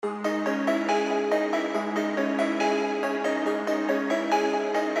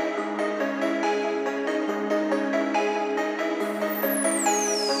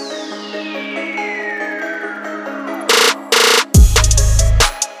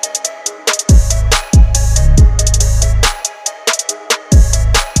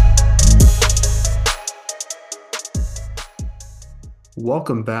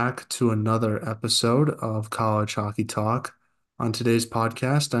Welcome back to another episode of College Hockey Talk. On today's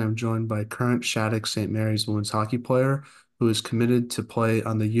podcast, I am joined by current Shattuck St. Mary's women's hockey player who is committed to play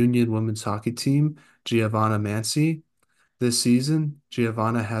on the Union women's hockey team, Giavanna Mancy. This season,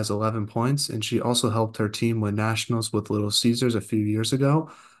 Giovanna has 11 points, and she also helped her team win nationals with Little Caesars a few years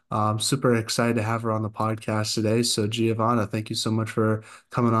ago. Super excited to have her on the podcast today. So, Giovanna, thank you so much for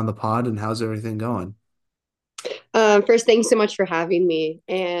coming on the pod, and how's everything going? First, thanks so much for having me.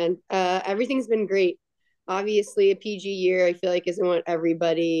 And everything's been great. Obviously, a PG year, I feel like, isn't what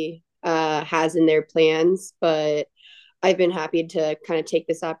everybody has in their plans, but I've been happy to kind of take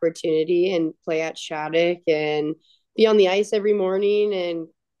this opportunity and play at Shattuck and be on the ice every morning and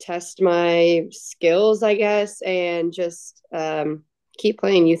test my skills, I guess, and just keep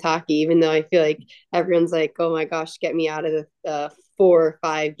playing youth hockey, even though I feel like everyone's like, oh my gosh, get me out of the 4 or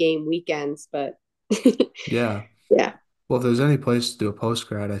 5 game weekends. But Yeah. yeah. Well, if there's any place to do a post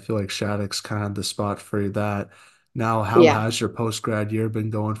grad, I feel like Shattuck's kind of the spot for that. Now, how Yeah. has your post grad year been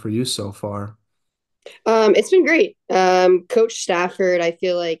going for you so far? It's been great. Coach Stafford, I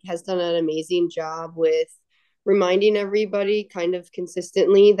feel like, has done an amazing job with reminding everybody kind of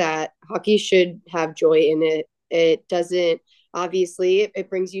consistently that hockey should have joy in it. It doesn't, obviously, it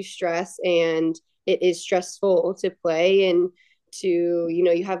brings you stress and it is stressful to play and to,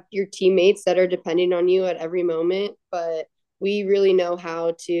 you have your teammates that are depending on you at every moment, but we really know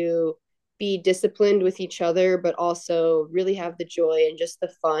how to be disciplined with each other, but also really have the joy and just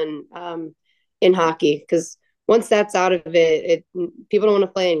the fun. In hockey because once that's out of people don't want to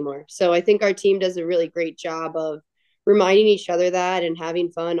play anymore. So I think our team does a really great job of reminding each other that and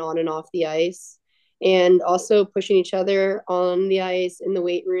having fun on and off the ice and also pushing each other on the ice in the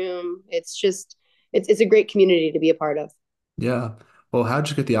weight room. It's a great community to be a part of. Yeah. Well, how'd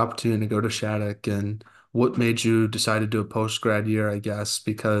you get the opportunity to go to Shattuck and what made you decide to do a post grad year, I guess?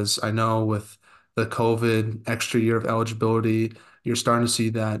 Because I know with the COVID extra year of eligibility, you're starting to see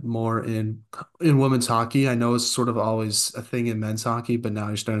that more in women's hockey. I know it's sort of always a thing in men's hockey, but now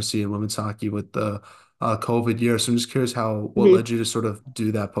you're starting to see it in women's hockey with the COVID year. So I'm just curious what Mm-hmm. led you to sort of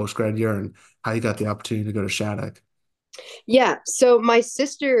do that post grad year and how you got the opportunity to go to Shattuck. Yeah. So my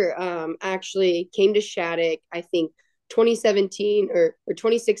sister actually came to Shattuck, I think 2017 or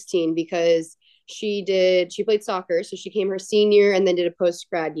 2016, because she played soccer. So she came her senior and then did a post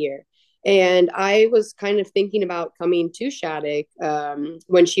grad year. And I was kind of thinking about coming to Shattuck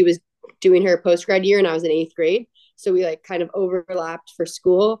when she was doing her post grad year and I was in eighth grade. So we like kind of overlapped for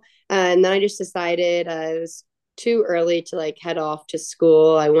school. And then I just decided it was too early to like head off to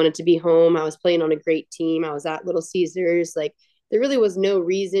school. I wanted to be home. I was playing on a great team. I was at Little Caesars. Like there really was no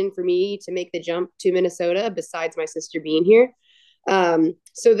reason for me to make the jump to Minnesota besides my sister being here.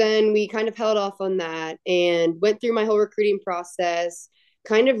 So then we kind of held off on that and went through my whole recruiting process.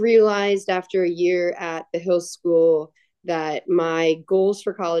 Kind of realized after a year at the Hill School that my goals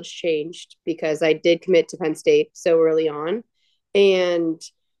for college changed because I did commit to Penn State so early on. And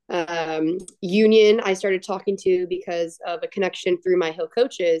Union, I started talking to because of a connection through my Hill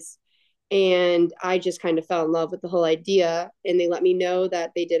coaches. And I just kind of fell in love with the whole idea. And they let me know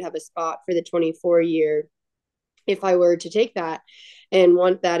that they did have a spot for the 24 year if I were to take that and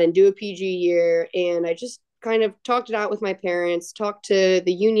want that and do a PG year. And I just kind of talked it out with my parents, talked to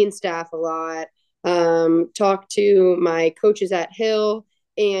the union staff a lot, talked to my coaches at Hill,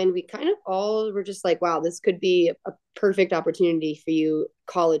 and we kind of all were just like, wow, this could be a perfect opportunity for you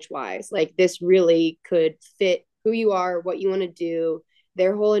college wise. Like, this really could fit who you are, what you want to do.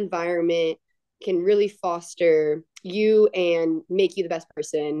 Their whole environment can really foster you and make you the best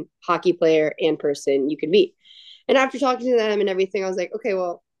person, hockey player and person you can be. And after talking to them and everything, I was like, okay,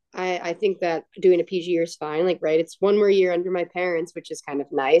 well, I think that doing a PG year is fine. Like, right, it's one more year under my parents, which is kind of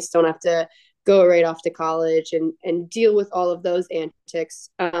nice. Don't have to go right off to college and deal with all of those antics.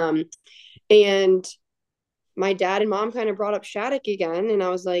 And my dad and mom kind of brought up Shattuck again, and I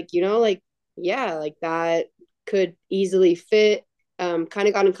was like, like yeah, like that could easily fit. Kind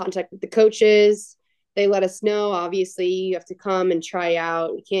of got in contact with the coaches. They let us know. Obviously, you have to come and try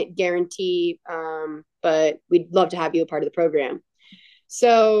out. We can't guarantee, but we'd love to have you a part of the program.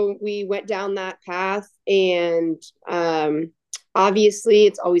 So we went down that path, and obviously,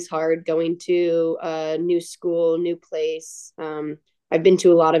 it's always hard going to a new school, new place. I've been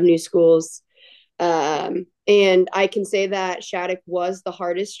to a lot of new schools, and I can say that Shattuck was the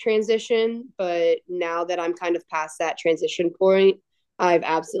hardest transition, but now that I'm kind of past that transition point, I've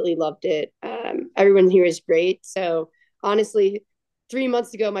absolutely loved it. Everyone here is great. So honestly, 3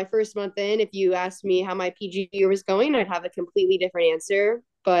 months ago, my first month in, if you asked me how my PG year was going, I'd have a completely different answer.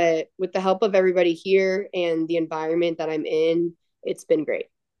 But with the help of everybody here and the environment that I'm in, it's been great.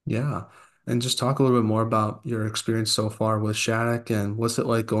 Yeah. And just talk a little bit more about your experience so far with Shattuck and what's it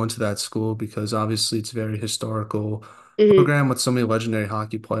like going to that school? Because obviously it's a very historical Hmm. program with so many legendary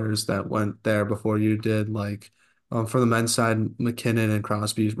hockey players that went there before you did. Like for the men's side, McKinnon and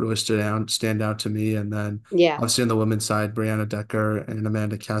Crosby really stand out to me. And then Yeah. obviously on the women's side, Brianna Decker and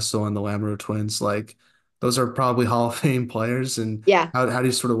Amanda Kessel and the Lamoureux twins, like those are probably Hall of Fame players. And Yeah. how do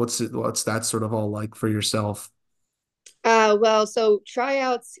you sort of what's that sort of all like for yourself? Well, so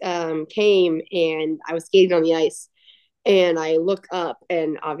tryouts came and I was skating on the ice and I look up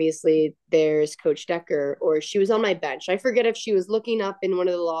and obviously there's Coach Decker or she was on my bench. I forget if she was looking up in one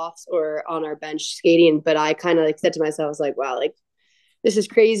of the lofts or on our bench skating, but I kind of like said to myself, I was like, wow, like this is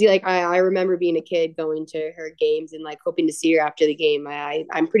crazy. Like I remember being a kid going to her games and like hoping to see her after the game.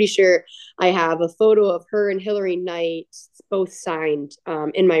 I'm pretty sure I have a photo of her and Hillary Knight both signed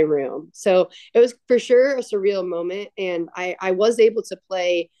in my room. So it was for sure a surreal moment, and I was able to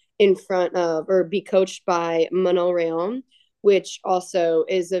play in front of or be coached by Manon Rayon, which also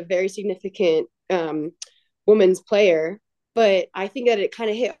is a very significant women's player. But I think that it kind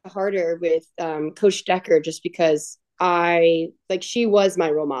of hit harder with Coach Decker just because I like she was my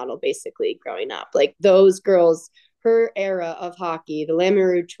role model basically growing up. Like those girls, her era of hockey, the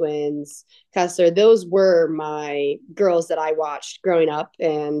Lamoureux twins, Kessler, those were my girls that I watched growing up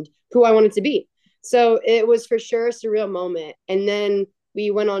and who I wanted to be. So it was for sure a surreal moment. And then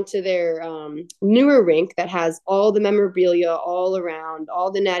we went on to their newer rink that has all the memorabilia all around,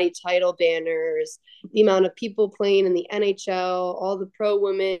 all the natty title banners, the amount of people playing in the NHL, all the pro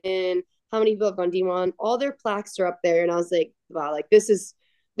women, how many people have gone D1, all their plaques are up there. And I was like, wow, like this is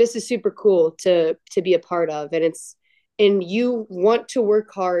super cool to be a part of. And it's and you want to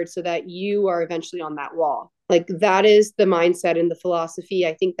work hard so that you are eventually on that wall. Like that is the mindset and the philosophy.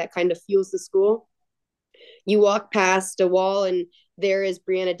 I think that kind of fuels the school. You walk past a wall and there is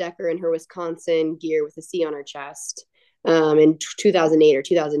Brianna Decker in her Wisconsin gear with a C on her chest in 2008 or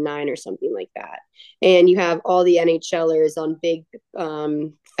 2009 or something like that. And you have all the NHLers on big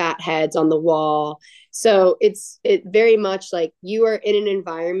fat heads on the wall. So it very much like you are in an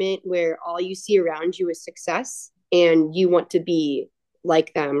environment where all you see around you is success and you want to be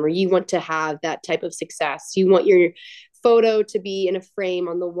like them or you want to have that type of success. You want your photo to be in a frame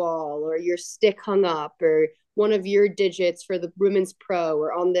on the wall or your stick hung up or one of your digits for the women's pro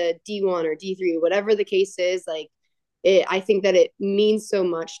or on the D1 or D3, whatever the case is, like I think that it means so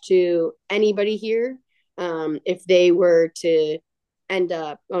much to anybody here if they were to end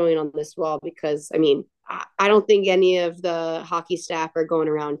up going on this wall because I mean I don't think any of the hockey staff are going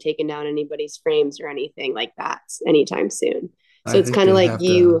around taking down anybody's frames or anything like that anytime soon. So I it's think kind of they like have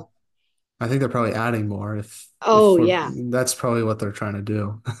to. you. I think they're probably adding more if Oh for yeah. that's probably what they're trying to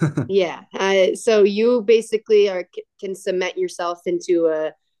do. Yeah. So you basically can cement yourself into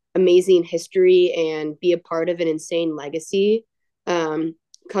a amazing history and be a part of an insane legacy um,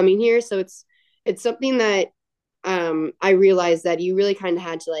 coming here. So it's something that I realized that you really kind of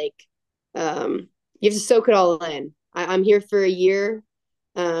had to like you have to soak it all in. I'm here for a year.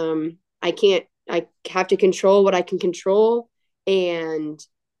 I can't. I have to control what I can control, and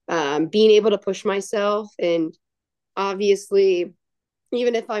being able to push myself and obviously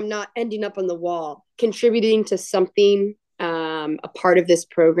even if I'm not ending up on the wall, contributing to something, a part of this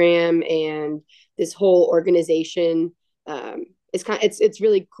program and this whole organization. It's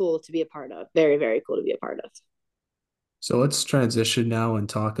really cool to be a part of. Very very cool to be a part of. So let's transition now and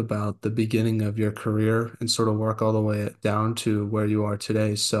talk about the beginning of your career and sort of work all the way down to where you are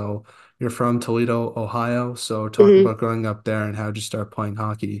today. So you're from Toledo, Ohio. So talk Mm-hmm. about growing up there and how did you start playing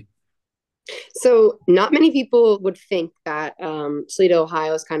hockey? So not many people would think that Toledo,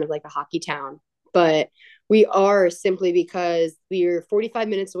 Ohio is kind of like a hockey town, but we are simply because we're 45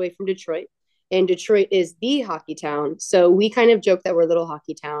 minutes away from Detroit, and Detroit is the hockey town. So we kind of joke that we're a little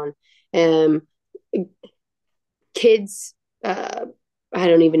hockey town. Um, kids, uh, I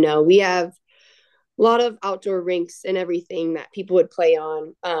don't even know. We have a lot of outdoor rinks and everything that people would play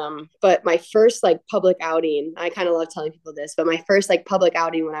on. But my first like public outing, I kind of love telling people this, but my first like public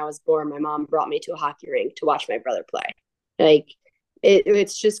outing when I was born, my mom brought me to a hockey rink to watch my brother play. Like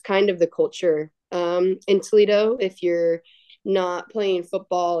it's just kind of the culture in Toledo. If you're not playing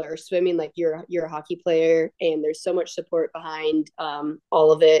football or swimming, like you're a hockey player, and there's so much support behind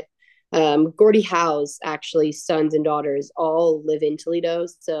all of it. Gordie Howe's actually sons and daughters all live in Toledo,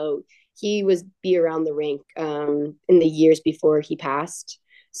 so he was be around the rink in the years before he passed.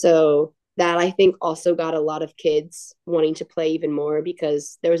 So that I think also got a lot of kids wanting to play even more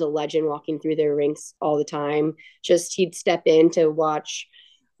because there was a legend walking through their rinks all the time. Just he'd step in to watch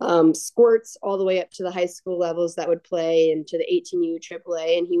squirts all the way up to the high school levels that would play and to the 18U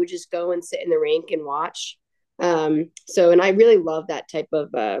AAA, and he would just go and sit in the rink and watch. And I really love that type of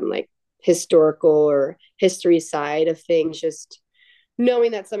like historical or history side of things. Just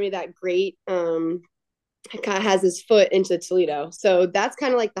knowing that somebody that great kind of has his foot into Toledo. So that's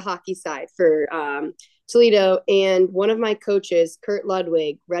kind of like the hockey side for Toledo. And one of my coaches, Kurt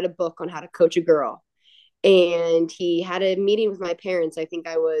Ludwig, read a book on how to coach a girl. And he had a meeting with my parents. I think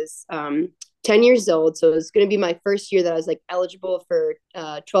I was 10 years old. So it was going to be my first year that I was like eligible for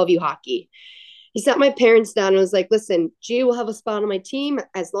 12U hockey. He sat my parents down and was like, listen, Gia will have a spot on my team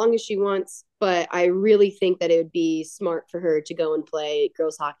as long as she wants, but I really think that it would be smart for her to go and play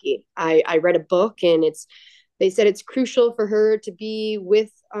girls hockey. I read a book, and they said it's crucial for her to be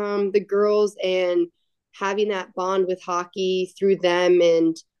with the girls and having that bond with hockey through them.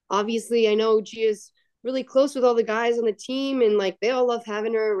 And obviously I know Gia's really close with all the guys on the team, and like they all love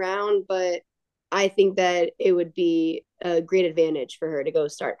having her around, but I think that it would be a great advantage for her to go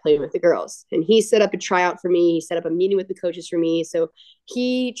start playing with the girls. And he set up a tryout for me. He set up a meeting with the coaches for me. So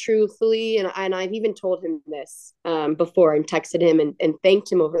he truthfully, and I've even told him this before and texted him and thanked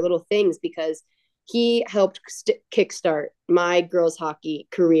him over little things, because he helped kickstart my girls hockey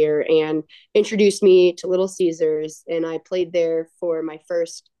career and introduced me to Little Caesars. And I played there for my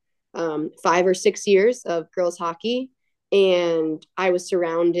first 5 or 6 years of girls hockey, and I was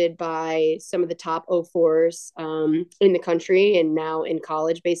surrounded by some of the top 04s in the country and now in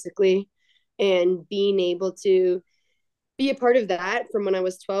college, basically. And being able to be a part of that from when I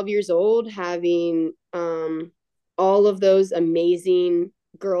was 12 years old, having all of those amazing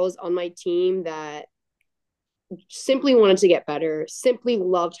girls on my team that simply wanted to get better, simply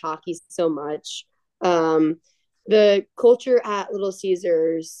loved hockey so much. Um, the culture at Little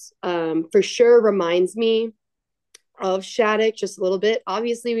Caesars for sure reminds me of Shattuck just a little bit.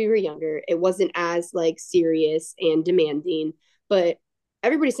 Obviously, we were younger. It wasn't as like serious and demanding, but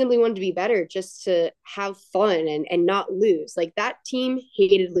everybody simply wanted to be better just to have fun and not lose. Like that team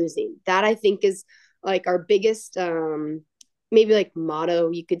hated losing. That I think is like our biggest maybe like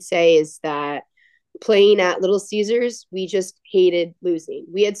motto you could say is that playing at Little Caesars, we just hated losing.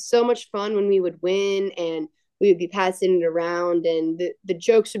 We had so much fun when we would win, and we would be passing it around, and the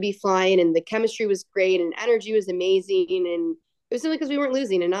jokes would be flying, and the chemistry was great, and energy was amazing. And it was simply because we weren't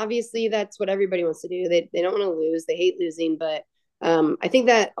losing. And obviously, that's what everybody wants to do. They don't want to lose, they hate losing. But I think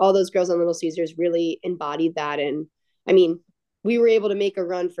that all those girls on Little Caesars really embodied that. And I mean, we were able to make a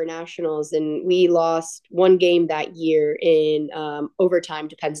run for nationals, and we lost one game that year in overtime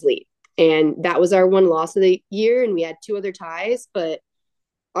to Penn State, and that was our one loss of the year, and we had two other ties. But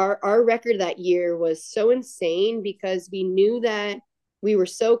our record that year was so insane because we knew that we were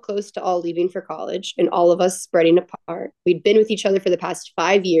so close to all leaving for college and all of us spreading apart. We'd been with each other for the past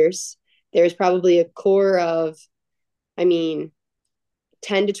 5 years. There was probably a core of, I mean,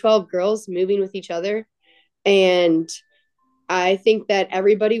 10 to 12 girls moving with each other. And I think that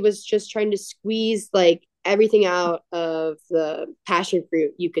everybody was just trying to squeeze like everything out of the passion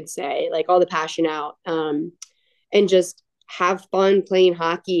fruit, you could say, like all the passion out, and just have fun playing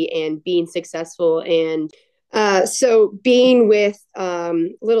hockey and being successful. And so being with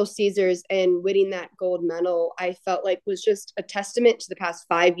Little Caesars and winning that gold medal, I felt like was just a testament to the past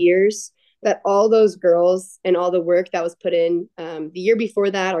 5 years that all those girls and all the work that was put in. The year before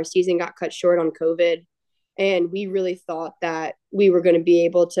that, our season got cut short on COVID, and we really thought that we were going to be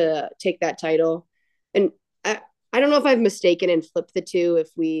able to take that title. And I don't know if I've mistaken and flipped the two, if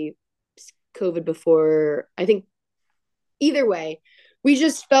we COVID before. I think either way, we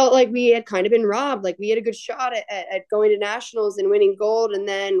just felt like we had kind of been robbed. Like we had a good shot at going to nationals and winning gold, and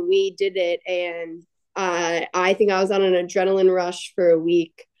then we did it. And I think I was on an adrenaline rush for a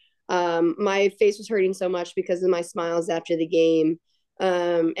week. My face was hurting so much because of my smiles after the game.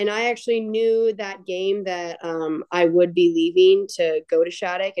 And I actually knew that game that I would be leaving to go to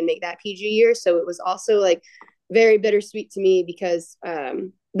Shattuck and make that PG year. So it was also like very bittersweet to me because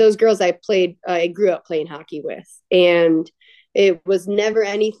those girls I grew up playing hockey with. And it was never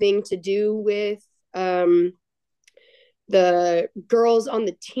anything to do with the girls on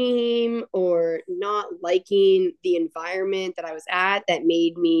the team or not liking the environment that I was at that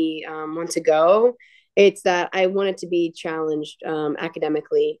made me want to go. It's that I wanted to be challenged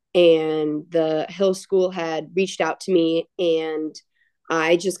academically, and the Hill School had reached out to me, and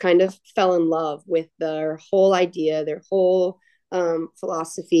I just kind of fell in love with their whole idea, their whole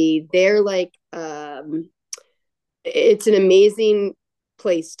philosophy. They're like, it's an amazing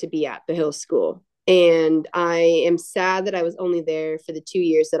place to be at, the Hill School. And I am sad that I was only there for the 2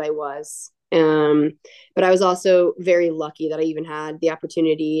 years that I was. But I was also very lucky that I even had the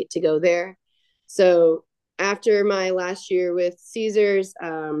opportunity to go there. So after my last year with Caesars,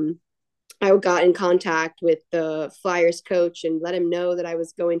 I got in contact with the Flyers coach and let him know that I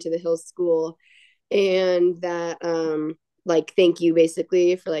was going to the Hills School and that like thank you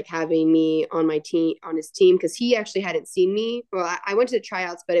basically for like having me on my team on his team because he actually hadn't seen me. Well, I went to the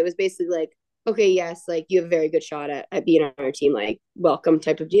tryouts, but it was basically like, okay, yes, like you have a very good shot at being on our team, like welcome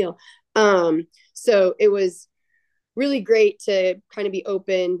type of deal. So it was really great to kind of be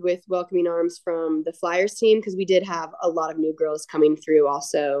opened with welcoming arms from the Flyers team because we did have a lot of new girls coming through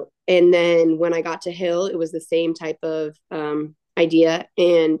also. And then when I got to Hill, it was the same type of idea,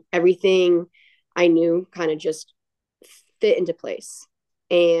 and everything I knew kind of just fit into place.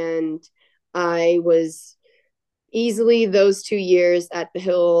 And I was easily those 2 years at the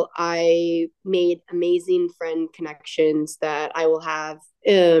Hill, I made amazing friend connections that I will have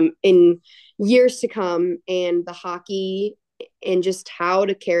in years to come. And the hockey and just how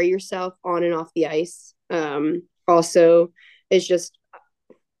to carry yourself on and off the ice also is just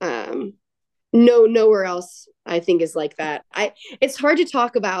um, nowhere else I think is like that. I It's hard to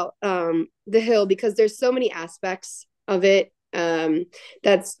talk about the Hill because there's so many aspects of it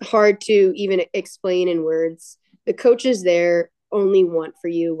that's hard to even explain in words. The coaches there only want for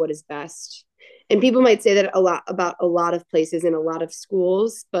you what is best. And people might say that a lot about a lot of places and a lot of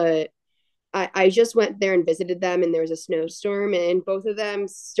schools, but I just went there and visited them, and there was a snowstorm, and both of them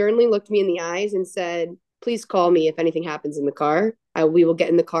sternly looked me in the eyes and said, "Please call me if anything happens in the car. We will get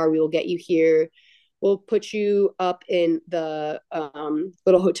in the car. We will get you here. We'll put you up in the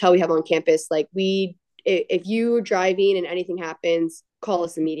little hotel we have on campus. Like if you're driving and anything happens, call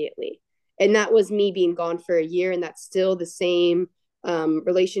us immediately." And that was me being gone for a year, and that's still the same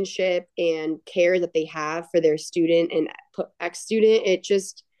relationship and care that they have for their student and ex student. It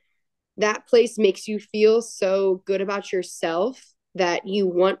just that place makes you feel so good about yourself that you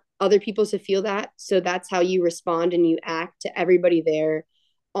want other people to feel that. So that's how you respond and you act to everybody there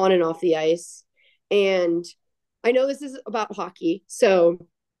on and off the ice. And I know this is about hockey. So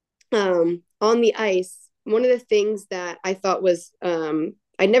on the ice, one of the things that I thought was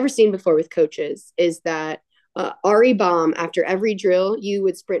I'd never seen before with coaches is that Ari Bomb, after every drill, you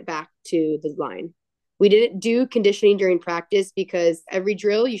would sprint back to the line. We didn't do conditioning during practice because every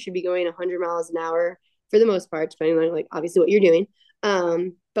drill you should be going 100 miles an hour for the most part, depending on like obviously what you're doing.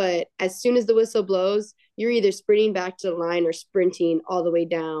 But as soon as the whistle blows, you're either sprinting back to the line or sprinting all the way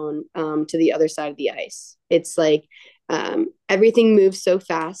down to the other side of the ice. It's like everything moves so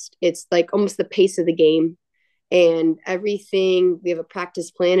fast. It's like almost the pace of the game, and everything. We have a practice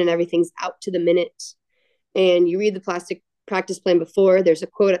plan, and everything's out to the minute. And you read the plastic practice plan before. There's a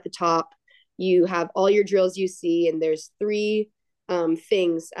quote at the top. You have all your drills you see, and there's three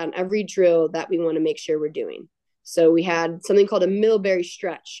things on every drill that we want to make sure we're doing. So we had something called a Millberry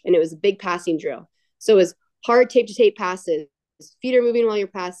stretch, and it was a big passing drill. So it was hard tape to tape passes. Feet are moving while you're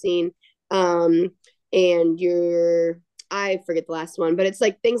passing, and you're I forget the last one, but it's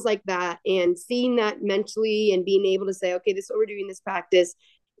like things like that, and seeing that mentally and being able to say, okay, this is what we're doing this practice.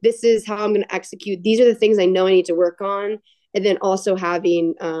 This is how I'm going to execute. These are the things I know I need to work on. And then also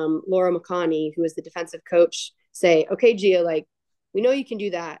having Laura McConney, who is the defensive coach, say, okay, Gia, like, we know you can do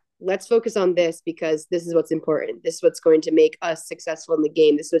that. Let's focus on this because this is what's important. This is what's going to make us successful in the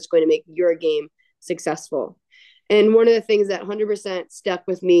game. This is what's going to make your game successful. And one of the things that 100% stuck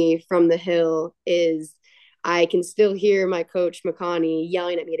with me from the Hill is I can still hear my coach McConney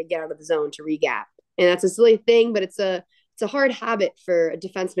yelling at me to get out of the zone to regap. And that's a silly thing, but it's a hard habit for a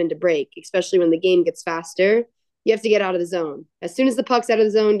defenseman to break, especially when the game gets faster. You have to get out of the zone. As soon as the puck's out of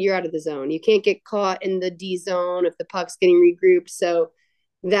the zone, you're out of the zone. You can't get caught in the D zone if the puck's getting regrouped. So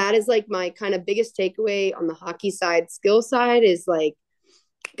that is like my kind of biggest takeaway on the hockey side, skill side is like,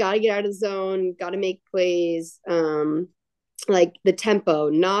 got to get out of the zone, got to make plays. Like the tempo,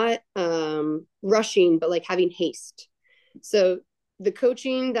 not rushing, but like having haste. So the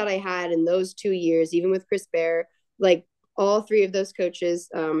coaching that I had in those 2 years, even with Chris Bear, like all three of those coaches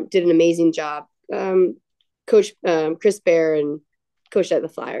did an amazing job. Coach Chris Bear and coached at the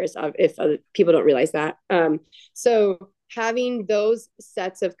Flyers, if other people don't realize that. So having those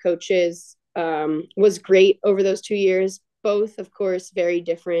sets of coaches was great over those 2 years. Both, of course, very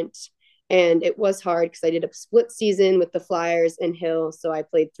different. And it was hard because I did a split season with the Flyers and Hill. So I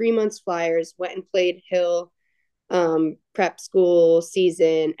played 3 months Flyers, went and played Hill prep school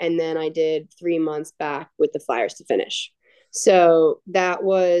season, and then I did 3 months back with the Flyers to finish. So that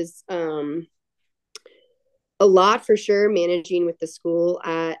was a lot for sure managing with the school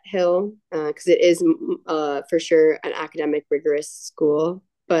at Hill because it is for sure an academic rigorous school.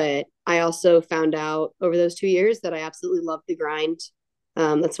 but I also found out over those 2 years that I absolutely love the grind.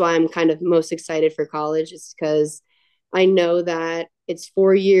 That's why I'm kind of most excited for college, is because I know that it's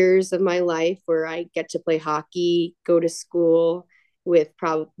 4 years of my life where I get to play hockey, go to school with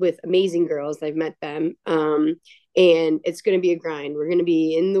amazing girls. I've met them, and it's going to be a grind. We're going to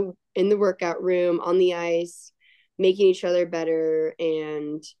be in the workout room on the ice, making each other better,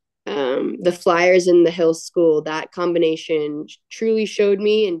 and the Flyers and the Hill School, that combination truly showed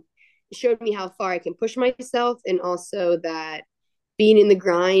me how far I can push myself, and also that being in the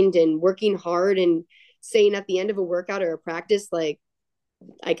grind and working hard and saying at the end of a workout or a practice, like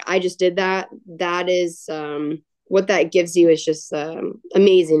I just did that. That is what that gives you is just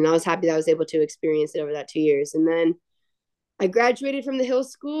amazing. And I was happy that I was able to experience it over that 2 years. And then I graduated from the Hill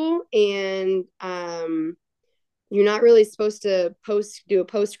School, and you're not really supposed to do a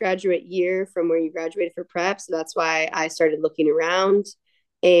postgraduate year from where you graduated for prep. So that's why I started looking around,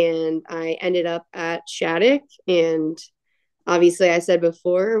 and I ended up at Shattuck. And obviously, I said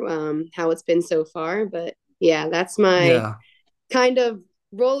before how it's been so far, but yeah, that's my Yeah. kind of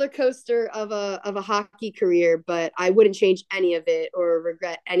roller coaster of a hockey career. But I wouldn't change any of it or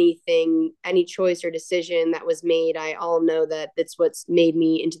regret anything, any choice or decision that was made. I all know that that's what's made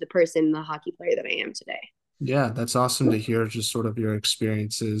me into the person, the hockey player that I am today. Yeah, that's awesome to hear just sort of your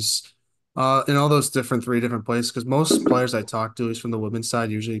experiences in all those different three different places. Because most players I talk to, at least from the women's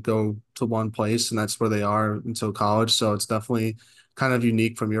side, usually go to one place and that's where they are until college. So it's definitely kind of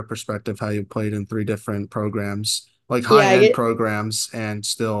unique from your perspective how you played in three different programs, like Yeah, I high-end get. programs, and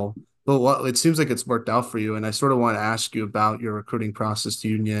still, but what it seems like it's worked out for you. And I sort of want to ask you about your recruiting process to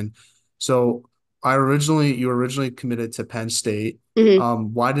Union. So you were originally committed to Penn State.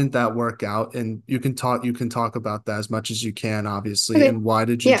 Mhm. Why didn't that work out? And you can talk about that as much as you can, obviously. Okay. And why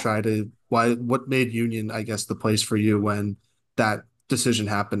did you Yeah. try to what made Union, I guess, the place for you when that decision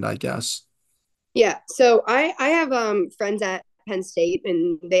happened, I guess. Yeah. So I have friends at Penn State,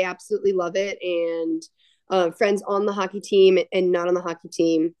 and they absolutely love it, and friends on the hockey team and not on the hockey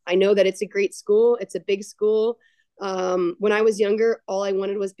team. I know that it's a great school. It's a big school. When I was younger, all I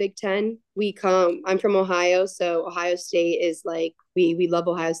wanted was Big Ten. I'm from Ohio, so Ohio State is like we love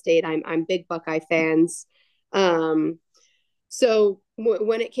Ohio State. I'm big Buckeye fans. Um,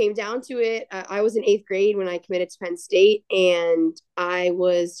 when it came down to it, I was in eighth grade when I committed to Penn State, and I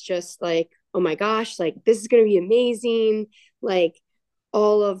was just like, oh my gosh, like this is going to be amazing. Like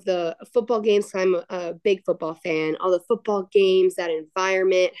all of the football games, I'm a big football fan, all the football games, that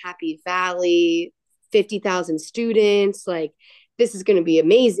environment, Happy Valley, 50,000 students, like this is going to be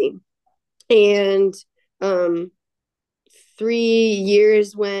amazing. And um, 3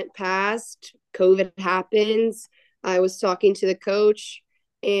 years went past, COVID happens. I was talking to the coach,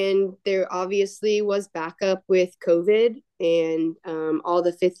 and there obviously was backup with COVID and all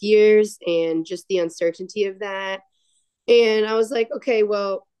the fifth years and just the uncertainty of that. And I was like, okay,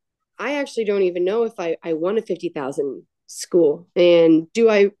 well, I actually don't even know if I want a 50,000 school. And do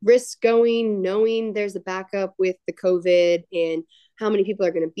I risk going knowing there's a backup with the COVID and how many people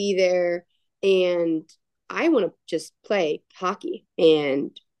are going to be there? And I want to just play hockey and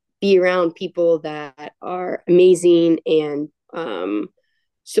be around people that are amazing and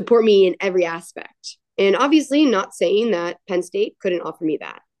support me in every aspect. And obviously, not saying that Penn State couldn't offer me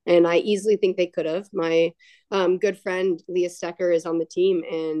that. And I easily think they could have. My good friend Leah Stecker is on the team,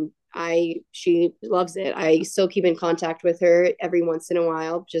 and she loves it. I still keep in contact with her every once in a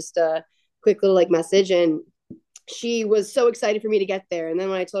while, just a quick little like message, and she was so excited for me to get there. And then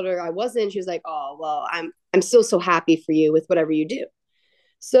when I told her I wasn't, she was like, "Oh, well, I'm still so happy for you with whatever you do."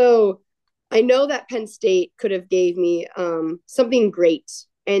 So I know that Penn State could have gave me something great.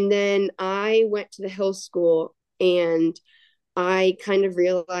 And then I went to the Hill School, and I kind of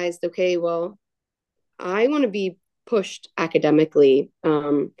realized, okay, well, I want to be pushed academically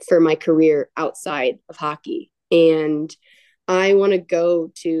for my career outside of hockey. And I want to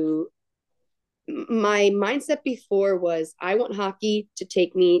go to my mindset before was I want hockey to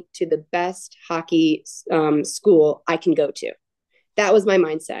take me to the best hockey school I can go to. That was my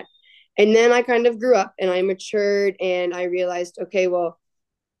mindset. And then I kind of grew up and I matured, and I realized, okay, well,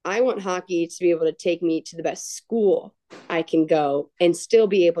 I want hockey to be able to take me to the best school I can go and still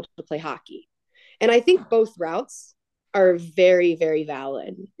be able to play hockey. And I think both routes are very, very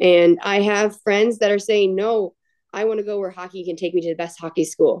valid. And I have friends that are saying, no, I want to go where hockey can take me to the best hockey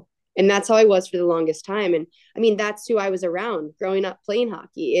school. And that's how I was for the longest time. And I mean, that's who I was around growing up playing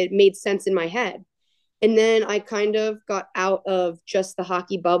hockey. It made sense in my head. And then I kind of got out of just the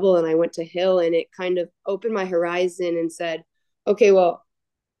hockey bubble and I went to Hill, and it kind of opened my horizon and said, okay, well,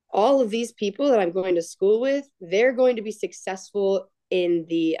 all of these people that I'm going to school with, they're going to be successful in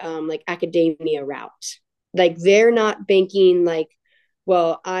the like academia route. Like they're not banking like,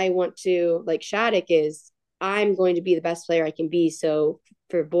 well, I want to like Shattuck is I'm going to be the best player I can be. So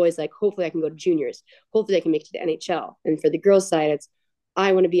for boys, like hopefully I can go to juniors, hopefully I can make it to the NHL. And for the girls' side, it's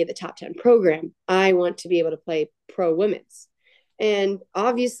I want to be at the top 10 program. I want to be able to play pro women's. And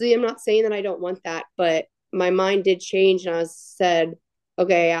obviously, I'm not saying that I don't want that, but my mind did change and I said,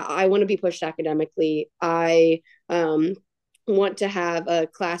 okay, I want to be pushed academically. I want to have a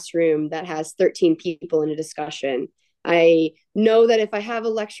classroom that has 13 people in a discussion. I know that if I have a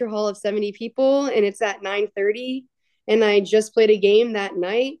lecture hall of 70 people and it's at 9:30 and I just played a game that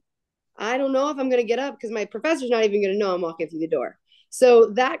night, I don't know if I'm going to get up because my professor's not even going to know I'm walking through the door. So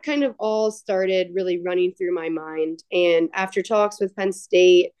that kind of all started really running through my mind. And after talks with Penn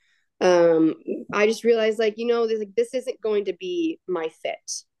State, um, I just realized, like, this isn't going to be my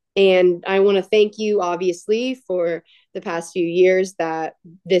fit. And I want to thank you, obviously, for the past few years that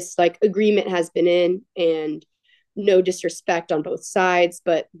this like agreement has been in, and no disrespect on both sides,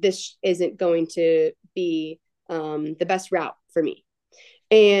 but this isn't going to be the best route for me.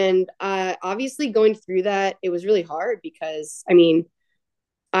 And obviously, going through that, it was really hard because, I mean,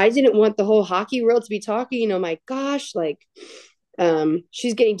 I didn't want the whole hockey world to be talking, my gosh, like,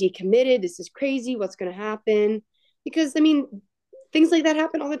 she's getting decommitted. This is crazy. What's going to happen? Because, I mean, things like that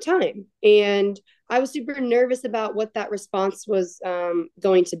happen all the time. And I was super nervous about what that response was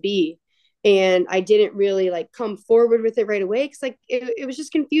going to be. And I didn't really like come forward with it right away because, like, it was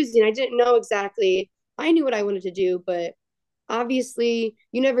just confusing. I didn't know exactly. I knew what I wanted to do, but obviously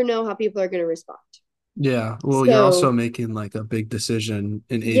you never know how people are going to respond. Yeah, well, you're also So making like a big decision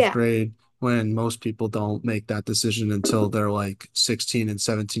in eighth yeah, grade when most people don't make that decision until they're like 16 and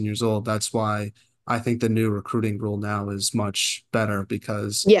 17 years old. That's why I think the new recruiting rule now is much better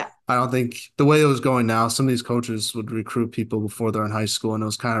because yeah, I don't think the way it was going now, some of these coaches would recruit people before they're in high school and it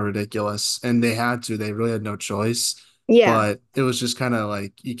was kind of ridiculous. And they had to, they really had no choice. yeah, But it was just kind of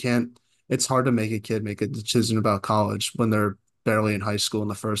like you can't, it's hard to make a kid make a decision about college when they're barely in high school in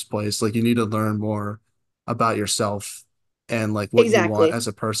the first place. Like you need to learn more about yourself and like what you want exactly. as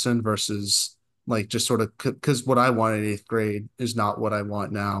a person versus like just sort of because what I wanted in eighth grade is not what I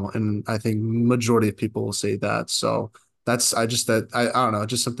want now. And I think majority of people will say that. So that's I don't know,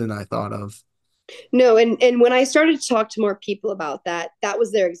 just something I thought of. No, and when I started to talk to more people about that, that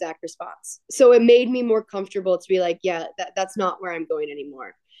was their exact response. So it made me more comfortable to be like, yeah, that's not where I'm going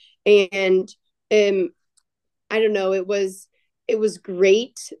anymore. And um, I don't know, it was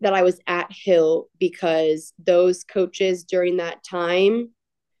great that I was at Hill because those coaches during that time,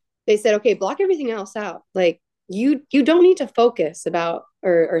 they said, okay, block everything else out. Like you don't need to focus about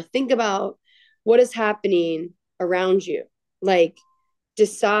or think about what is happening around you. Like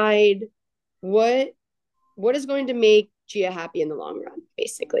decide what what is going to make Gia happy in the long run,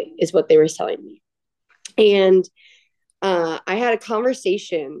 basically, is what they were telling me. And I had a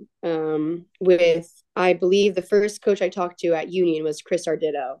conversation with, I believe, the first coach I talked to at Union was Chris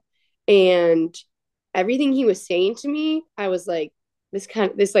Arditto. And everything he was saying to me, I was like,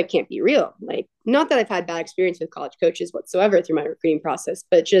 this like can't be real. Like, not that I've had bad experience with college coaches whatsoever through my recruiting process,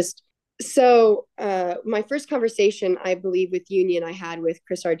 but just so my first conversation, I believe, with Union I had with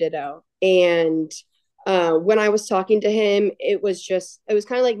Chris Arditto. And when I was talking to him, it was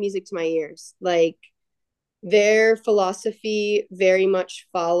kind of like music to my ears. Like their philosophy very much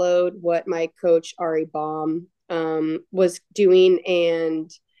followed what my coach Ari Baum was doing, and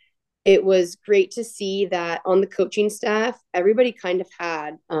it was great to see that on the coaching staff, everybody kind of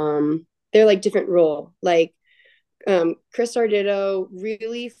had their like different role. Like Chris Arditto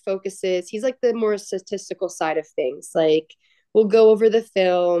really focuses. He's like the more statistical side of things. Like we'll go over the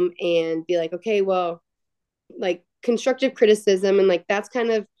film and be like, okay, well, like constructive criticism, and like that's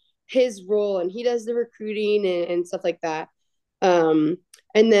kind of his role, and he does the recruiting and stuff like that. um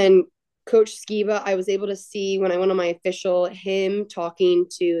and then Coach Skiba, I was able to see when I went on my official, him talking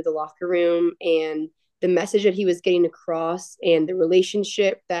to the locker room and the message that he was getting across and the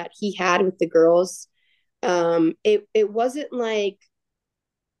relationship that he had with the girls. It wasn't like,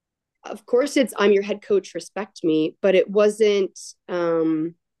 of course it's I'm your head coach, respect me, but it wasn't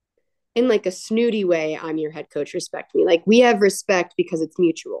in like a snooty way, I'm your head coach, respect me. Like we have respect because it's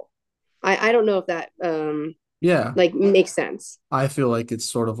mutual. I don't know if that Yeah, like makes sense. I feel like it's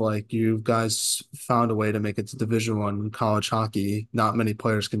sort of like you guys found a way to make it to Division I college hockey. Not many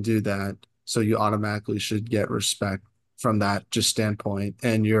players can do that, so you automatically should get respect from that just standpoint.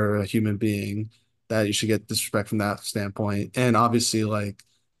 And you're a human being that you should get disrespect from that standpoint. And obviously, like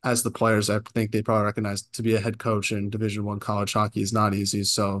as the players, I think they probably recognize to be a head coach in Division I college hockey is not easy.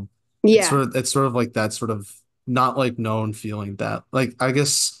 So Yeah, it's sort of like that sort of not like known feeling that like I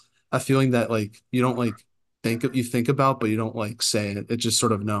guess a feeling that like you don't like you think about but you don't like say it. It's just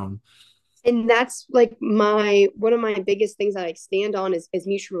sort of known. And that's like my one of my biggest things that I stand on is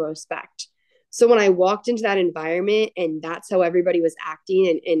mutual respect. So when I walked into that environment and that's how everybody was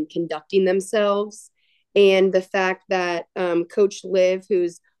acting and conducting themselves, and the fact that Coach Liv,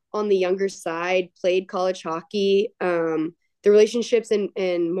 who's on the younger side, played college hockey, the relationships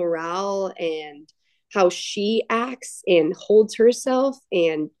and morale and how she acts and holds herself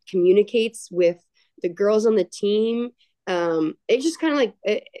and communicates with the girls on the team, it just kind of like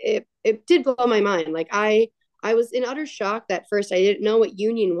it did blow my mind. Like I was in utter shock that first. I didn't know what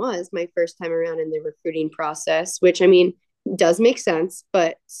union was my first time around in the recruiting process, which I mean does make sense,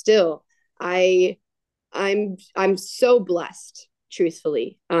 but still, I I'm so blessed,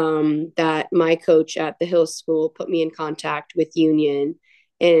 truthfully, that my coach at the Hill School put me in contact with union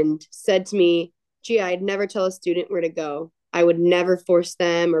and said to me, "Gee, I'd never tell a student where to go. I would never force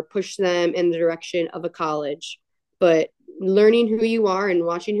them or push them in the direction of a college, but learning who you are and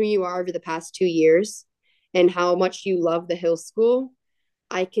watching who you are over the past 2 years and how much you love the Hill School,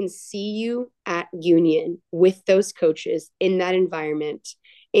 I can see you at Union with those coaches in that environment."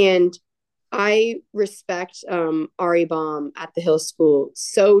 And I respect Ari Baum at the Hill School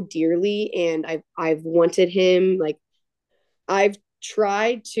so dearly, and I've wanted him. Like I've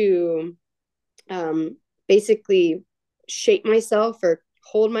tried to basically shape myself or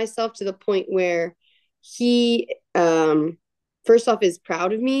hold myself to the point where he first off is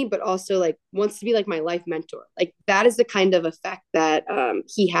proud of me, but also like wants to be like my life mentor. Like that is the kind of effect that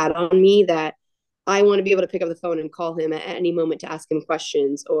he had on me, that I want to be able to pick up the phone and call him at any moment to ask him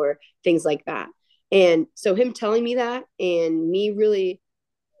questions or things like that. And so him telling me that and me really,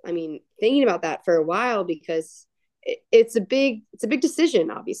 I mean, thinking about that for a while, because it's a big decision,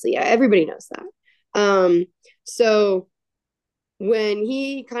 obviously. Everybody knows that. So when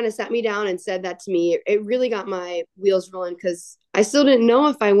he kind of sat me down and said that to me, it really got my wheels rolling, because I still didn't know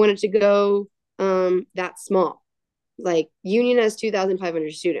if I wanted to go that small. Like Union has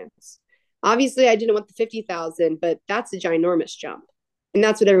 2,500 students. Obviously, I didn't want the 50,000, but that's a ginormous jump. And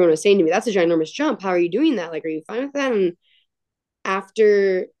that's what everyone was saying to me. That's a ginormous jump. How are you doing that? Like, are you fine with that? And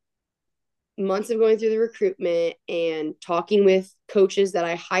after months of going through the recruitment and talking with coaches that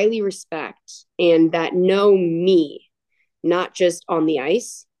I highly respect and that know me, not just on the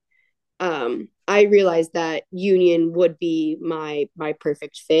ice, I realized that Union would be my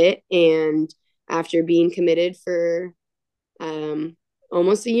perfect fit. And after being committed for um,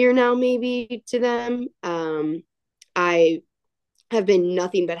 almost a year now, maybe to them, I have been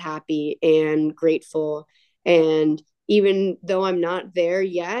nothing but happy and grateful. And even though I'm not there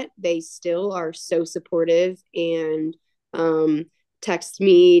yet, they still are so supportive and um, text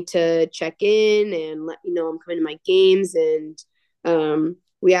me to check in and let me know I'm coming to my games. And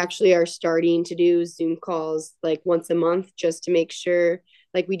we actually are starting to do Zoom calls like once a month just to make sure,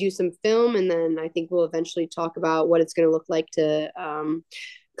 like we do some film, and then I think we'll eventually talk about what it's going to look like to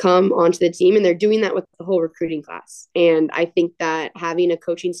come onto the team. And they're doing that with the whole recruiting class. And I think that having a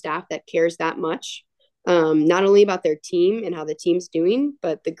coaching staff that cares that much, not only about their team and how the team's doing,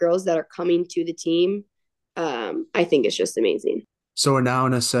 but the girls that are coming to the team, I think it's just amazing. So we're now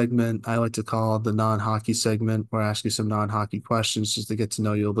in a segment I like to call the non-hockey segment, where I ask you some non-hockey questions just to get to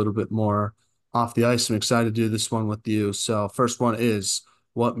know you a little bit more off the ice. I'm excited to do this one with you. So first one is,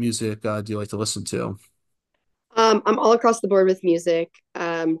 what music do you like to listen to? I'm all across the board with music.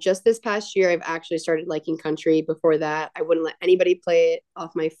 Just this past year, I've actually started liking country. Before that, I wouldn't let anybody play it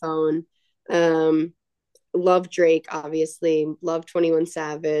off my phone. Um, love Drake, obviously. Love 21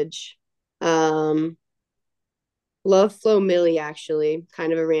 Savage. Um, love Flo Milli, actually.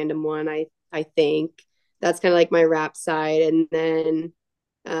 Kind of a random one, I think. That's kind of like my rap side. And then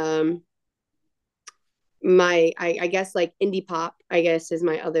um, I guess like indie pop, I guess, is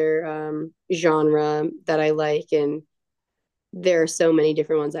my other genre that I like. And there are so many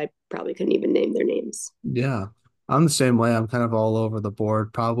different ones I probably couldn't even name their names. Yeah, I'm the same way. I'm kind of all over the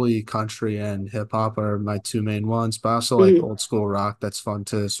board. Probably country and hip hop are my two main ones, but I also like Mm-hmm. old school rock. That's fun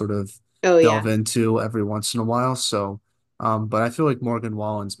to sort of Oh delve yeah, into every once in a while. So, but I feel like Morgan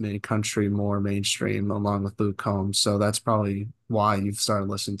Wallen's made country more mainstream along with Luke Combs. So that's probably why you've started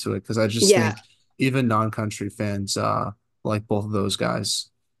listening to it. Because I just yeah, think even non-country fans like both of those guys.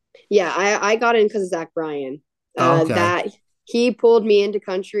 yeah. I got in because of Zach Bryan. Oh, okay. That he pulled me into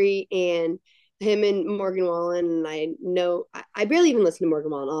country, and him and Morgan Wallen. And I know I barely even listen to Morgan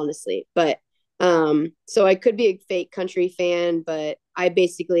Wallen, honestly. But so I could be a fake country fan, but I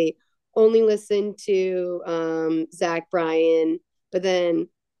basically only listen to Zach Bryan. But then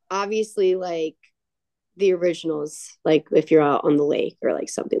obviously, like the originals, like if you're out on the lake or like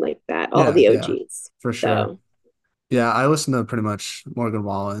something like that, all Yeah, the yeah, OGs. for sure. So Yeah, I listen to pretty much Morgan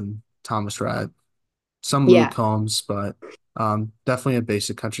Wallen, Thomas Rhett, some Luke yeah. Combs, but definitely a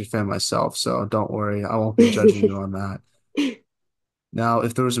basic country fan myself. So don't worry, I won't be judging you on that. Now,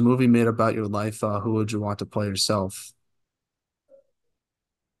 if there was a movie made about your life, who would you want to play yourself?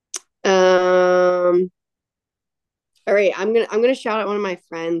 um all right, I'm gonna shout out one of my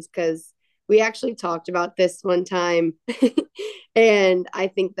friends because we actually talked about this one time. And I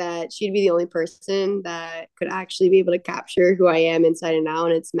think that she'd be the only person that could actually be able to capture who I am inside and out,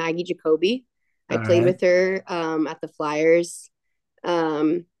 and it's Maggie Jacoby. I All played right. with her at the Flyers.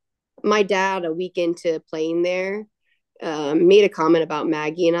 um my dad, a week into playing there, made a comment about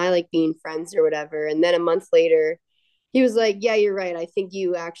Maggie and I, like being friends or whatever. And then a month later, he was like, "Yeah, you're right. I think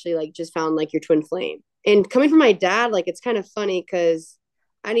you actually like just found like your twin flame." And coming from my dad, like it's kind of funny because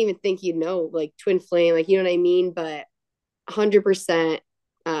I didn't even think he'd know like twin flame, like you know what I mean. But 100%,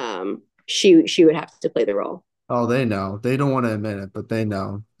 she would have to play the role. Oh, they know. They don't want to admit it, but they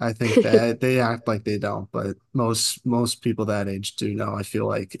know. I think that they act like they don't, but most people that age do know. I feel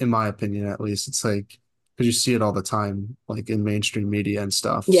like, in my opinion, at least, it's like because you see it all the time, like in mainstream media and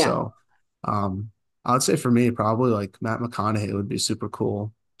stuff. Yeah, So, I would say for me, probably like Matt McConaughey would be super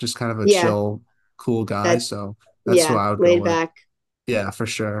cool. Just kind of a yeah, chill, cool guy. that So that's who yeah, I would go laid with. back. Yeah, for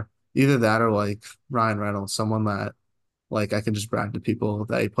sure. Either that or like Ryan Reynolds, someone that like I can just brag to people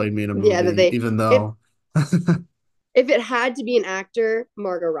that he played me in a Yeah, that movie, they even if though. if it had to be an actor,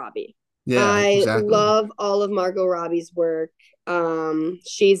 Margot Robbie. Yeah, I exactly. love all of Margot Robbie's work.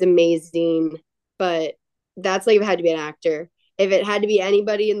 She's amazing, but that's like if it had to be an actor. If it had to be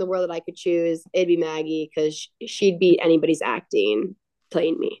anybody in the world that I could choose, it'd be Maggie because she'd beat anybody's acting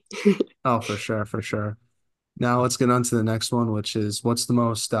playing me. Oh, for sure, for sure. Now let's get on to the next one, which is what's the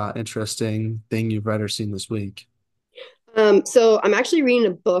most interesting thing you've read or seen this week? So I'm actually reading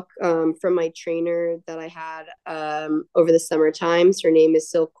a book from my trainer that I had over the summer times. Her name is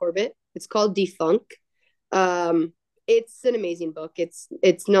Sil Corbett. It's called Defunk. Um, it's an amazing book. It's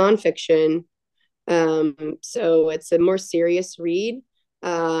nonfiction, so it's a more serious read,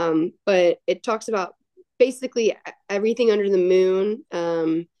 but it talks about basically everything under the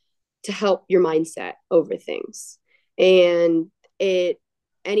moon, to help your mindset over things. And it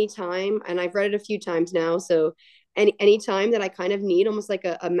anytime, and I've read it a few times now, so anytime that I kind of need almost like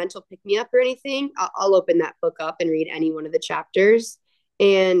a mental pick me up or anything, I'll open that book up and read any one of the chapters.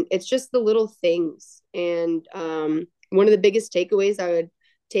 And it's just the little things. And one of the biggest takeaways I would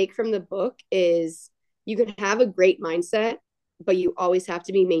take from the book is you can have a great mindset, but you always have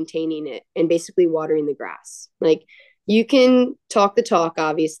to be maintaining it and basically watering the grass. Like you can talk the talk,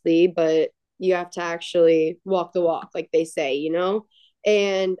 obviously, but you have to actually walk the walk, like they say, you know?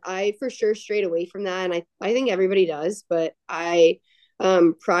 And I for sure strayed away from that. And I think everybody does, but I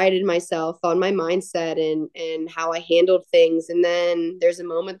prided myself on my mindset and how I handled things. And then there's a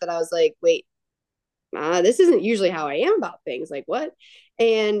moment that I was like, wait, this isn't usually how I am about things. Like what?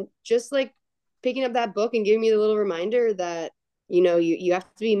 And just like picking up that book and giving me the little reminder that you have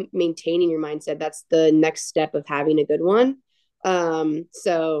to be maintaining your mindset. That's the next step of having a good one.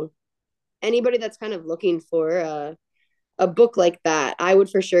 So anybody that's kind of looking for a book like that, I would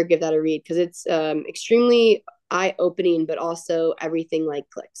for sure give that a read because it's extremely eye opening, but also everything like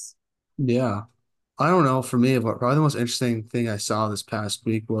clicks. Yeah. I don't know. For me, but probably the most interesting thing I saw this past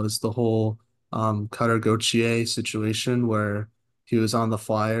week was the whole Cutter Gauthier situation where he was on the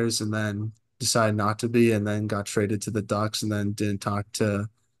Flyers and then decided not to be, and then got traded to the Ducks, and then didn't talk to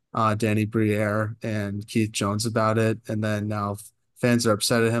Danny Briere and Keith Jones about it, and then now fans are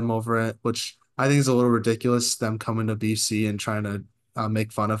upset at him over it, which I think is a little ridiculous. Them coming to BC and trying to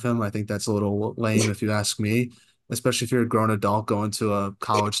make fun of him. I think that's a little lame if you ask me, especially if you're a grown adult going to a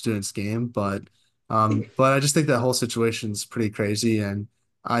college student's game, but I just think that whole situation's pretty crazy, and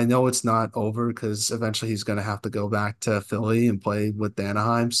I know it's not over because eventually he's going to have to go back to Philly and play with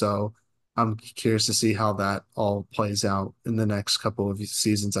Anaheim. So I'm curious to see how that all plays out in the next couple of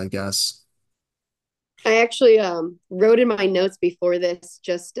seasons, I guess. I actually wrote in my notes before this,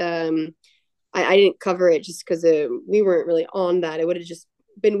 just I didn't cover it just because we weren't really on that. It would have just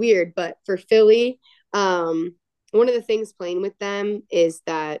been weird. But for Philly, um, one of the things playing with them is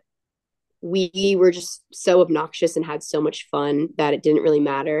that we were just so obnoxious and had so much fun that it didn't really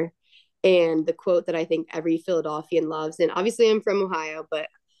matter. And the quote that I think every Philadelphian loves, and obviously I'm from Ohio, but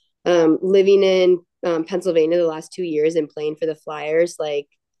living in Pennsylvania the last 2 years and playing for the Flyers, like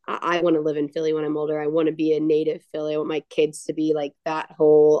I want to live in Philly when I'm older. I want to be a native Philly. I want my kids to be like that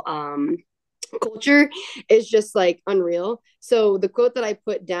whole culture is just like unreal. So the quote that I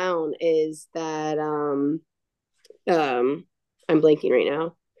put down is that um I'm blanking right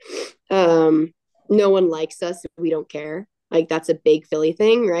now. No one likes us, we don't care. Like that's a big Philly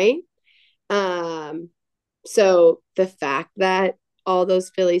thing, right? Um so the fact that all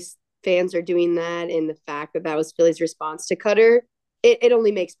those Phillies fans are doing that, and the fact that that was Philly's response to Cutter, it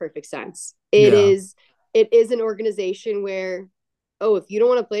only makes perfect sense. Yeah. It is an organization where, oh, if you don't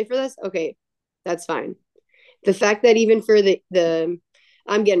want to play for this, okay, that's fine. The fact that even for the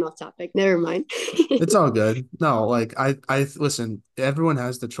I'm getting off topic. Never mind. It's all good. No, like I listen, everyone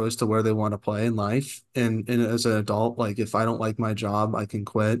has the choice to where they want to play in life. And as an adult, like if I don't like my job, I can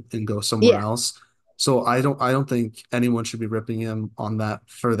quit and go somewhere Yeah. else. So I don't think anyone should be ripping him on that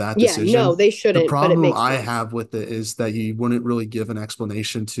for that Yeah, no, decision. they The shouldn't, but it problem makes I sense. have with it is that you wouldn't really give an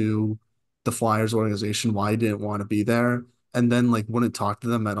explanation to the Flyers organization why he didn't want to be there, and then like wouldn't talk to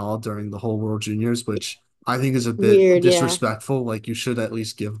them at all during the whole World Juniors, which I think is a bit Weird, yeah. disrespectful. Like you should at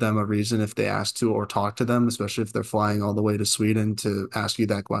least give them a reason if they ask to or talk to them, especially if they're flying all the way to Sweden to ask you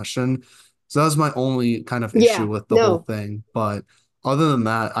that question. So that was my only kind of issue Yeah, with the whole no. thing. But other than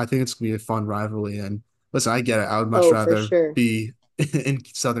that, I think it's gonna be a fun rivalry. And listen, I get it. I would much Oh, for rather sure. be in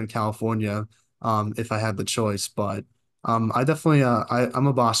Southern California if I had the choice. But I definitely I'm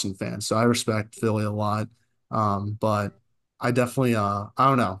a Boston fan, so I respect Philly a lot. But I definitely I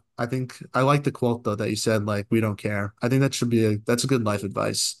don't know. I think I like the quote though that you said like we don't care. I think that should be that's a good life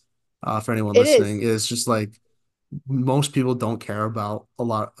advice for anyone It listening. is. Is just like most people don't care about a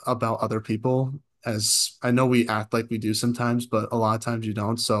lot about other people. As I know we act like we do sometimes, but a lot of times you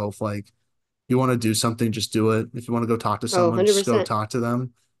don't. So if like you want to do something, just do it. If you want to go talk to Oh, someone, just go 100%. talk to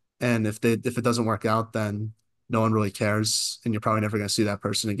them. And if it doesn't work out, then no one really cares, and you're probably never going to see that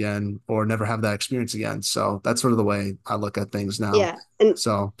person again or never have that experience again. So that's sort of the way I look at things now. Yeah. And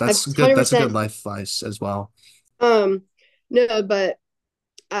So I've that's good. That's a good 100%. life advice as well. Um, no, but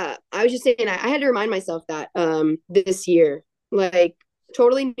I was just saying I had to remind myself that this year, like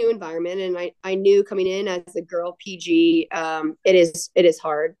totally new environment, and I knew coming in as a girl PG, it is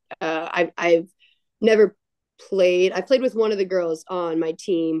hard. I've never played. I played with one of the girls on my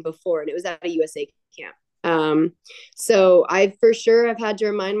team before, and it was at a USA camp. So I for sure have had to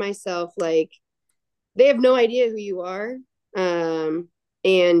remind myself like they have no idea who you are. Um,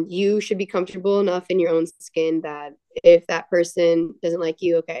 and you should be comfortable enough in your own skin that if that person doesn't like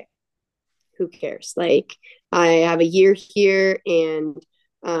you, okay, who cares? Like, I have a year here, and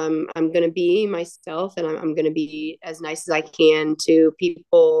I'm going to be myself, and I'm going to be as nice as I can to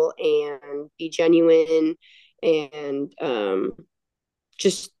people and be genuine and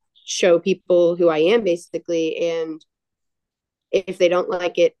just show people who I am basically. And if they don't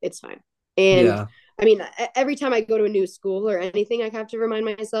like it, it's fine. And Yeah. I mean, every time I go to a new school or anything, I have to remind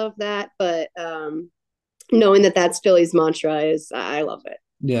myself that. But knowing that that's Philly's mantra is, I love it.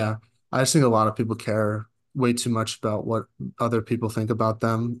 Yeah. I just think a lot of people care way too much about what other people think about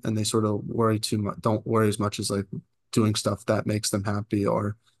them, and they sort of worry too much, don't worry as much as like doing stuff that makes them happy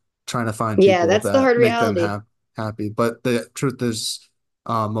or trying to find Yeah, people that's the that hard make them reality. happy. But the truth is,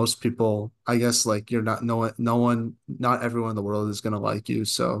 most people, I guess, like you're not, not everyone in the world is going to like you.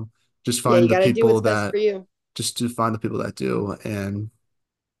 So just Yeah, find you the got to do people what's best for that, you. just to find the people that do and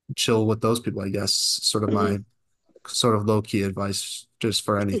chill with those people, I guess, sort of Hmm. my sort of low key advice just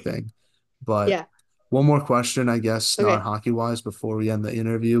for anything. But Yeah. one more question, I guess, not Okay. hockey wise, before we end the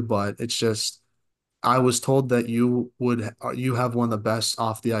interview, but it's just I was told that you have one of the best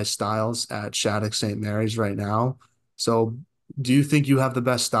off the ice styles at Shattuck St. Mary's right now. So do you think you have the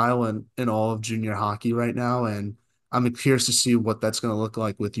best style in all of junior hockey right now? And I'm curious to see what that's going to look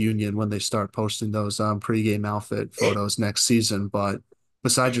like with Union when they start posting those pregame outfit photos next season. But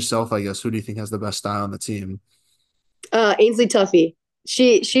besides yourself, I guess, who do you think has the best style on the team? Ainsley Tuffy.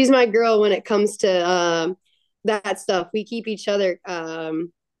 She's my girl when it comes to that stuff. We keep each other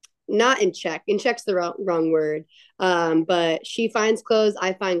not in check. In check's the wrong word. But she finds clothes,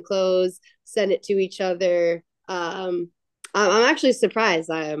 I find clothes, send it to each other. I'm actually surprised.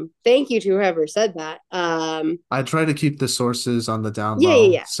 Thank you to whoever said that. I try to keep the sources on the down Yeah, yeah,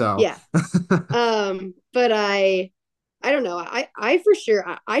 low. yeah, So yeah. But I don't know. I for sure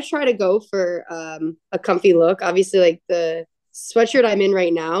I try to go for a comfy look. Obviously, like the sweatshirt I'm in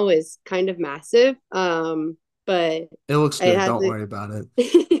right now is kind of massive. But it looks it good. has Don't worry about it.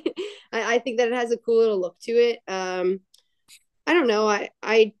 I think that it has a cool little look to it. I don't know.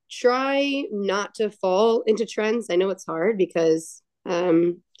 I try not to fall into trends. I know it's hard because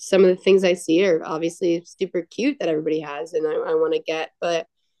some of the things I see are obviously super cute that everybody has, and I want to get. But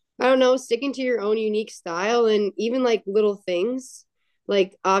I don't know, sticking to your own unique style and even like little things.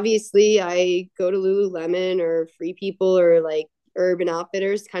 like obviously I go to Lululemon or Free People or like Urban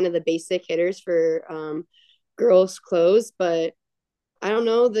Outfitters, kind of the basic hitters for girls' clothes, but I don't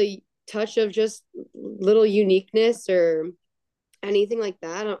know, the touch of just little uniqueness or anything like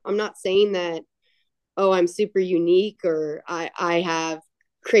that. I'm not saying that, oh, I'm super unique or I have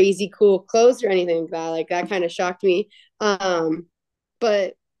crazy cool clothes or anything like that. Like that kind of shocked me.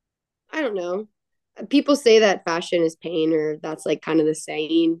 But I don't know. People say that fashion is pain, or that's like kind of the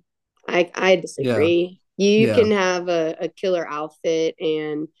saying. I Yeah. disagree. You Yeah. can have a killer outfit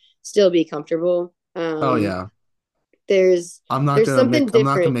and still be comfortable. Oh yeah. There's there's something I'm not gonna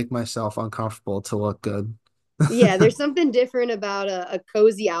different. make myself uncomfortable to look good. Yeah, there's something different about a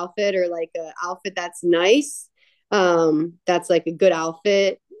cozy outfit or like a outfit that's nice. That's like a good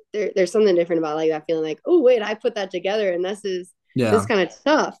outfit. There's something different about like that feeling like, oh wait, I put that together and this is Yeah. kind of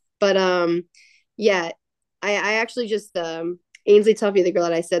tough. But yeah, I actually just Ainsley Tuffy, the girl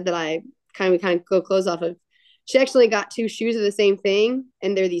that I said that I kind of go clothes off of, she actually got two shoes of the same thing,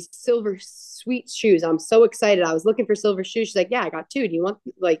 and they're these silver sweet shoes. I'm so excited. I was looking for silver shoes. She's like, yeah, I got two. Do you want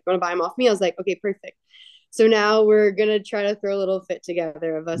to buy them off me? I was like, okay, perfect. So now we're gonna try to throw a little fit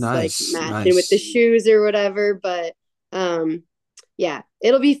together of us like Nice. matching with the Nice. shoes or whatever. But um, yeah,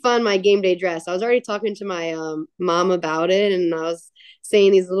 it'll be fun. My game day dress. I was already talking to my mom about it, and I was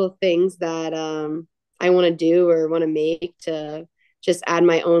saying these little things that I want to do or want to make to just add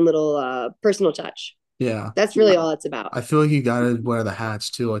my own little personal touch. Yeah. That's really all it's about. I feel like you gotta wear the hats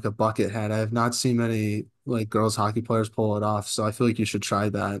too, like a bucket hat. I have not seen many like girls hockey players pull it off, so I feel like you should try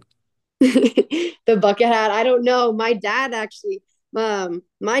that. The bucket hat. I don't know. My dad actually,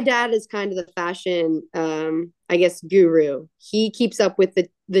 my dad is kind of the fashion, I guess, guru. He keeps up with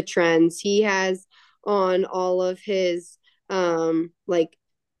the trends. He has on all of his like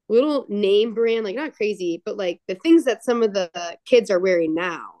little name brand, like not crazy, but like the things that some of the kids are wearing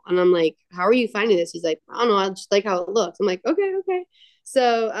now. And I'm like, how are you finding this? He's like, I don't know, I just like how it looks. I'm like, okay, okay.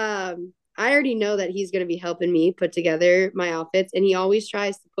 So I already know that he's gonna be helping me put together my outfits, and he always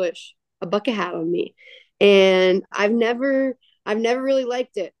tries to push a bucket hat on me. And I've never really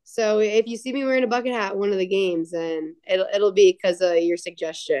liked it. So if you see me wearing a bucket hat one of the games, then it'll be because of your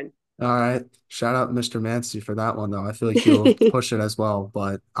suggestion. All right. Shout out Mr. Mancy for that one though. I feel like you'll push it as well,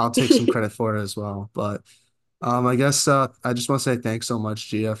 but I'll take some credit for it as well. But I guess I just want to say thanks so much,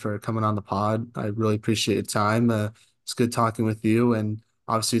 Gia, for coming on the pod. I really appreciate your time. It's good talking with you, and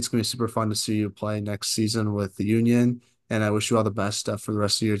obviously it's gonna be super fun to see you play next season with the Union. And I wish you all the best for the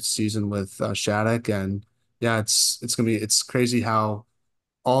rest of your season with Shattuck. And yeah, it's crazy how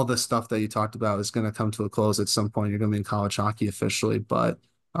all the stuff that you talked about is gonna come to a close at some point. You're gonna be in college hockey officially, but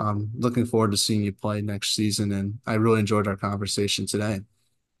looking forward to seeing you play next season. And I really enjoyed our conversation today.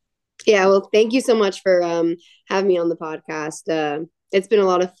 Yeah, well, thank you so much for having me on the podcast. It's been a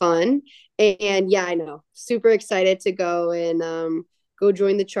lot of fun, and yeah, I know, super excited to go and go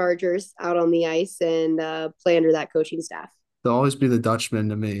join the Chargers out on the ice and play under that coaching staff. They'll always be the Dutchman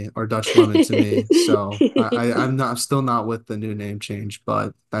to me or Dutch woman to me. So I'm still not with the new name change,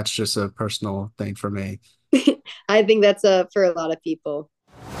 but that's just a personal thing for me. I think that's for a lot of people.